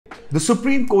The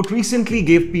Supreme Court recently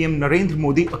gave PM Narendra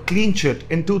Modi a clean chit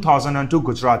in 2002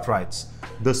 Gujarat riots.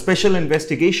 The special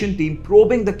investigation team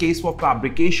probing the case for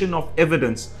fabrication of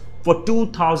evidence for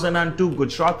 2002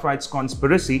 Gujarat riots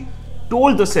conspiracy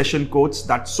told the session courts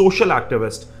that social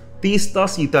activist Teesta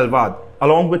Setalval,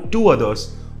 along with two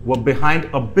others, were behind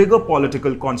a bigger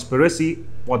political conspiracy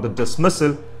for the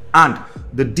dismissal and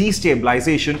the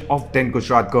destabilisation of then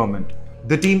Gujarat government.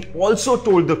 The team also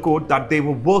told the court that they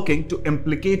were working to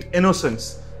implicate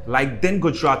innocents like then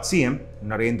Gujarat CM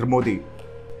Narendra Modi.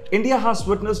 India has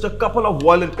witnessed a couple of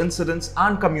violent incidents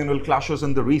and communal clashes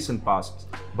in the recent past.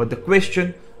 But the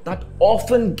question that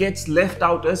often gets left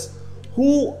out is,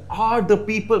 who are the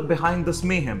people behind this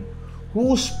mayhem?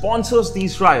 Who sponsors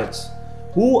these riots?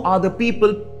 Who are the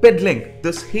people peddling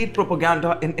this hate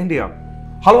propaganda in India?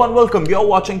 Hello and welcome. You're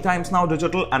watching Times Now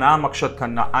Digital and I'm Akshat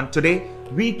Khanna, and today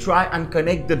we try and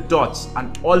connect the dots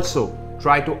and also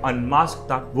try to unmask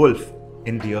that wolf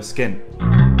in deer skin.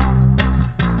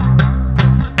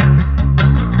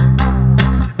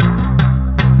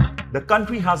 The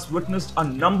country has witnessed a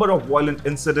number of violent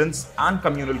incidents and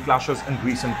communal clashes in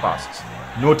recent pasts.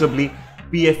 Notably,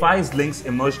 PFI's links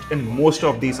emerged in most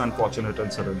of these unfortunate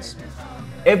incidents.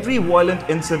 Every violent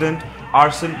incident,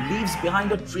 arson, leaves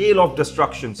behind a trail of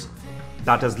destructions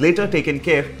that is later taken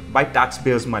care of by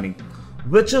taxpayers' money,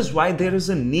 which is why there is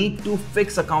a need to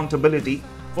fix accountability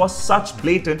for such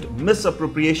blatant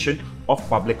misappropriation of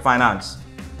public finance.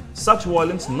 Such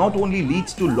violence not only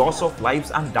leads to loss of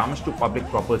lives and damage to public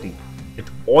property, it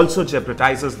also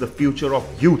jeopardizes the future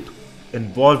of youth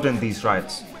involved in these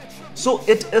riots. So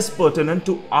it is pertinent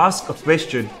to ask a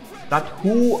question that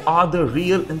who are the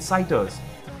real inciters?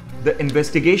 The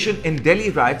investigation in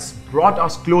Delhi riots brought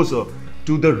us closer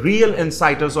to the real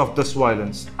inciters of this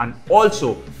violence and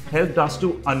also helped us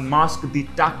to unmask the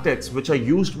tactics which are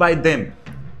used by them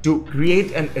to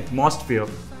create an atmosphere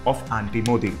of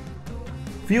anti-Modi.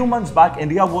 Few months back,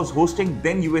 India was hosting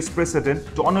then US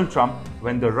President Donald Trump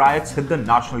when the riots hit the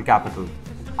national capital,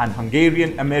 and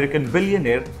Hungarian-American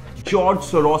billionaire George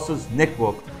Soros's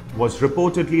network was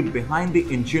reportedly behind the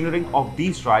engineering of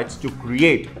these riots to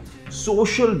create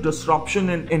social disruption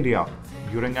in India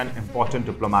during an important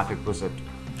diplomatic visit.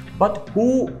 But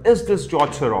who is this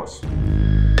George Soros?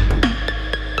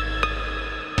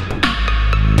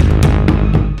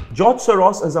 George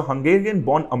Soros is a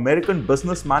Hungarian-born American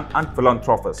businessman and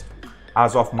philanthropist.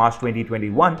 As of March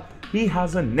 2021, he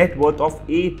has a net worth of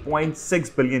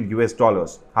 $8.6 billion,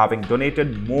 having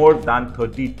donated more than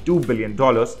 $32 billion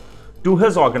to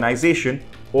his organization,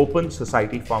 Open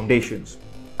Society Foundations.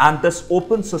 And this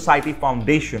Open Society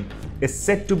Foundation is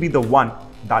said to be the one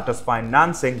that is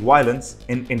financing violence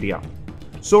in India.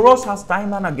 Soros has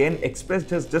time and again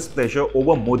expressed his displeasure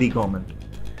over Modi government.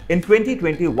 In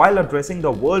 2020, while addressing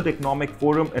the World Economic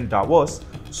Forum in Davos,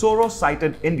 Soros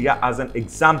cited India as an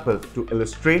example to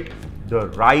illustrate the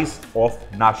rise of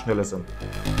nationalism.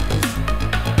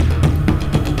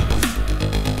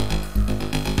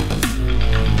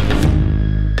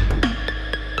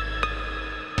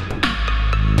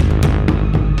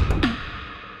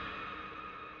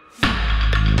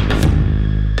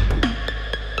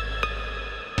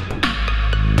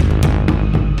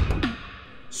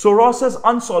 Soros's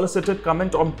unsolicited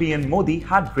comment on PM Modi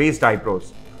had raised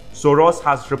eyebrows. Soros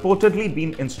has reportedly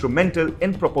been instrumental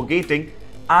in propagating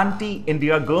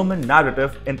anti-India government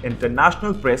narrative in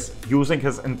international press using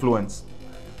his influence.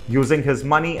 Using his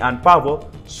money and power,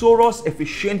 Soros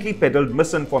efficiently peddled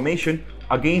misinformation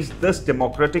against this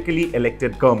democratically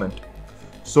elected government.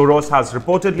 Soros has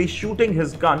reportedly shooting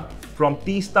his gun from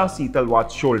Teesta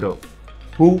Setalval's shoulder,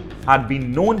 who had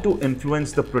been known to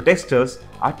influence the protesters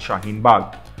at Shaheen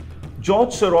Bagh. George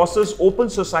Soros's Open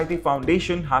Society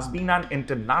Foundation has been an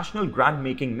international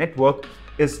grant-making network,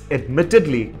 is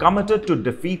admittedly committed to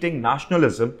defeating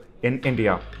nationalism in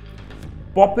India.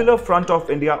 Popular Front of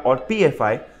India or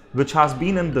PFI, which has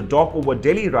been in the dock over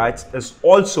Delhi riots, is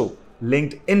also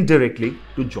linked indirectly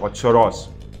to George Soros.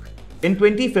 In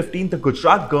 2015, the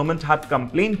Gujarat government had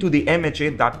complained to the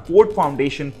MHA that Ford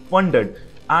Foundation funded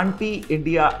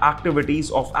anti-India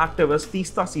activities of activist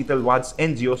Teesta Setalval's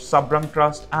NGO Sabrang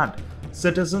Trust and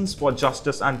Citizens for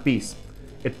Justice and Peace.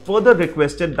 It further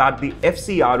requested that the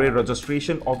FCRA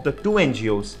registration of the two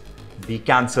NGOs be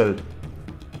cancelled.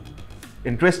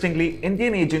 Interestingly,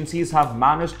 Indian agencies have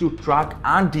managed to track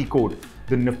and decode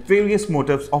the nefarious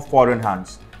motives of foreign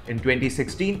hands. In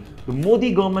 2016, the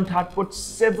Modi government had put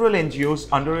several NGOs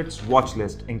under its watch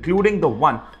list, including the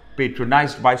one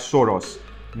patronized by Soros.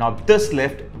 Now this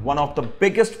left one of the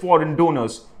biggest foreign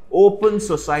donors, Open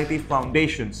Society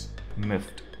Foundations,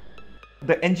 miffed.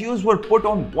 The NGOs were put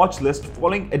on watch list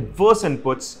following adverse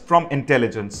inputs from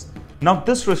intelligence. Now,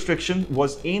 this restriction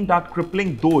was aimed at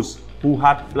crippling those who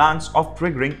had plans of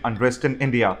triggering unrest in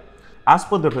India. As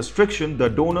per the restriction, the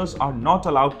donors are not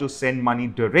allowed to send money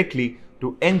directly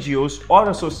to NGOs or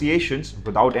associations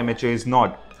without MHA's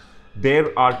nod.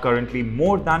 There are currently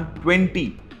more than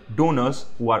 20 donors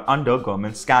who are under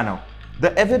government scanner.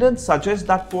 The evidence suggests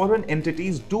that foreign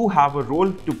entities do have a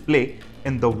role to play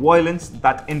in the violence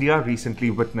that India recently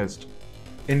witnessed.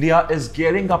 India is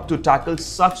gearing up to tackle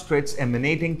such threats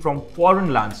emanating from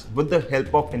foreign lands with the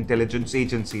help of intelligence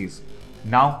agencies.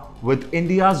 Now, with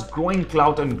India's growing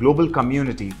clout in global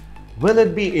community, will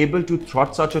it be able to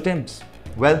thwart such attempts?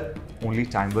 Well, only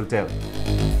time will tell.